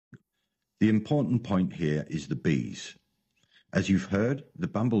The important point here is the bees. As you've heard, the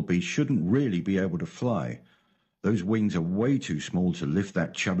bumblebee shouldn't really be able to fly. Those wings are way too small to lift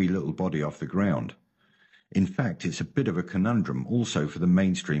that chubby little body off the ground. In fact, it's a bit of a conundrum also for the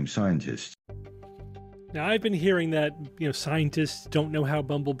mainstream scientists. Now, I've been hearing that, scientists don't know how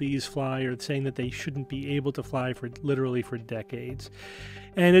bumblebees fly, or saying that they shouldn't be able to fly for literally for decades.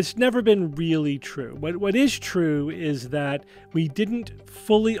 And it's never been really true. What is true is that we didn't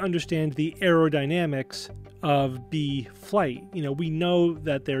fully understand the aerodynamics of bee flight. We know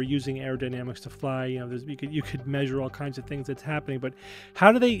that they're using aerodynamics to fly. You could measure all kinds of things that's happening, but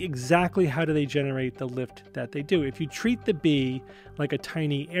how do they generate the lift that they do? If you treat the bee like a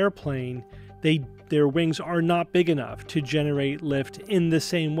tiny airplane, their wings are not big enough to generate lift in the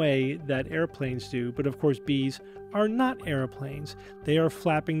same way that airplanes do. But of course, bees are not airplanes. They are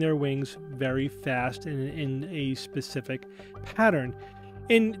flapping their wings very fast in a specific pattern.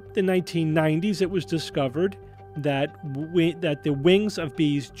 In the 1990s, it was discovered that the wings of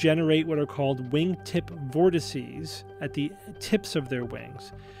bees generate what are called wingtip vortices at the tips of their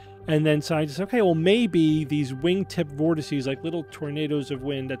wings. And then scientists, okay, well, maybe these wingtip vortices, like little tornadoes of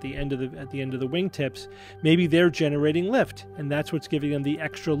wind at the end of the wingtips, maybe they're generating lift, and that's what's giving them the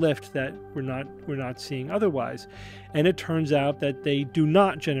extra lift that we're not seeing otherwise. And it turns out that they do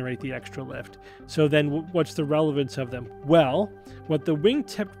not generate the extra lift. So then, what's the relevance of them? Well, what the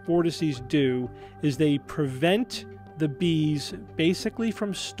wingtip vortices do is they prevent the bees basically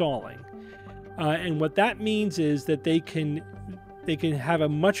from stalling, and what that means is that they can have a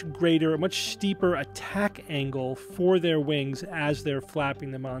much steeper attack angle for their wings as they're flapping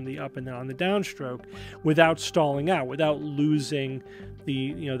them on the up and on the downstroke, without stalling out, without losing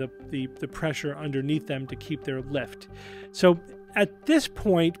the pressure underneath them to keep their lift. So at this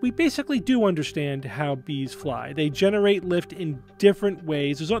point, we basically do understand how bees fly. They generate lift in different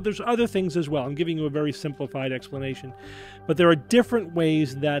ways. There's other things as well. I'm giving you a very simplified explanation. But there are different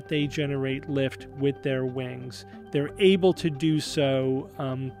ways that they generate lift with their wings. They're able to do so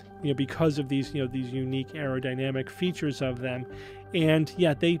because of these unique aerodynamic features of them. And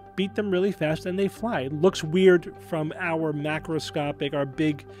yeah, they beat them really fast and they fly. It looks weird from our macroscopic, our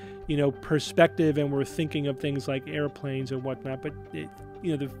big perspective, and we're thinking of things like airplanes and whatnot, but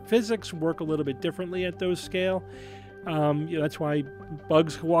the physics work a little bit differently at those scale. That's why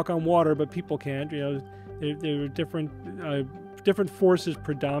bugs can walk on water, but people can't. There are different forces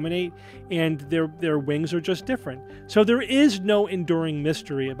predominate, and their wings are just different. So there is no enduring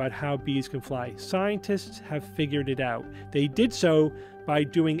mystery about how bees can fly. Scientists have figured it out. They did so by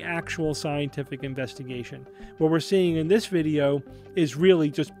doing actual scientific investigation. What we're seeing in this video is really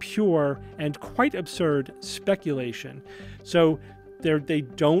just pure and quite absurd speculation. So they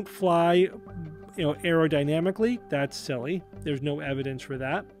don't fly, aerodynamically. That's silly. There's no evidence for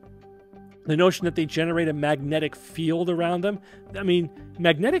that. The notion that they generate a magnetic field around them. I mean,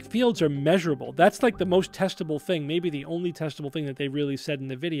 magnetic fields are measurable. That's like the most testable thing, maybe the only testable thing that they really said in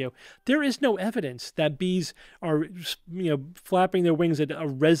the video. There is no evidence that bees are, flapping their wings at a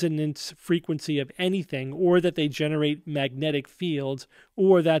resonance frequency of anything, or that they generate magnetic fields,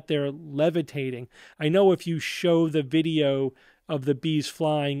 or that they're levitating. I know if you show the video of the bees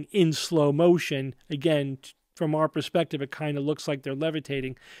flying in slow motion, again, from our perspective, it kind of looks like they're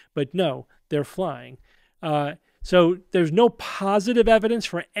levitating, but no, they're flying. So there's no positive evidence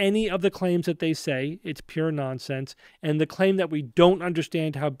for any of the claims that they say. It's pure nonsense. And the claim that we don't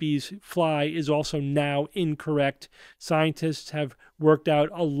understand how bees fly is also now incorrect. Scientists have worked out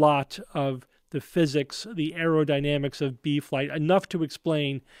a lot of the physics, the aerodynamics of bee flight, enough to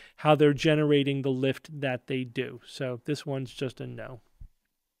explain how they're generating the lift that they do. So this one's just a no.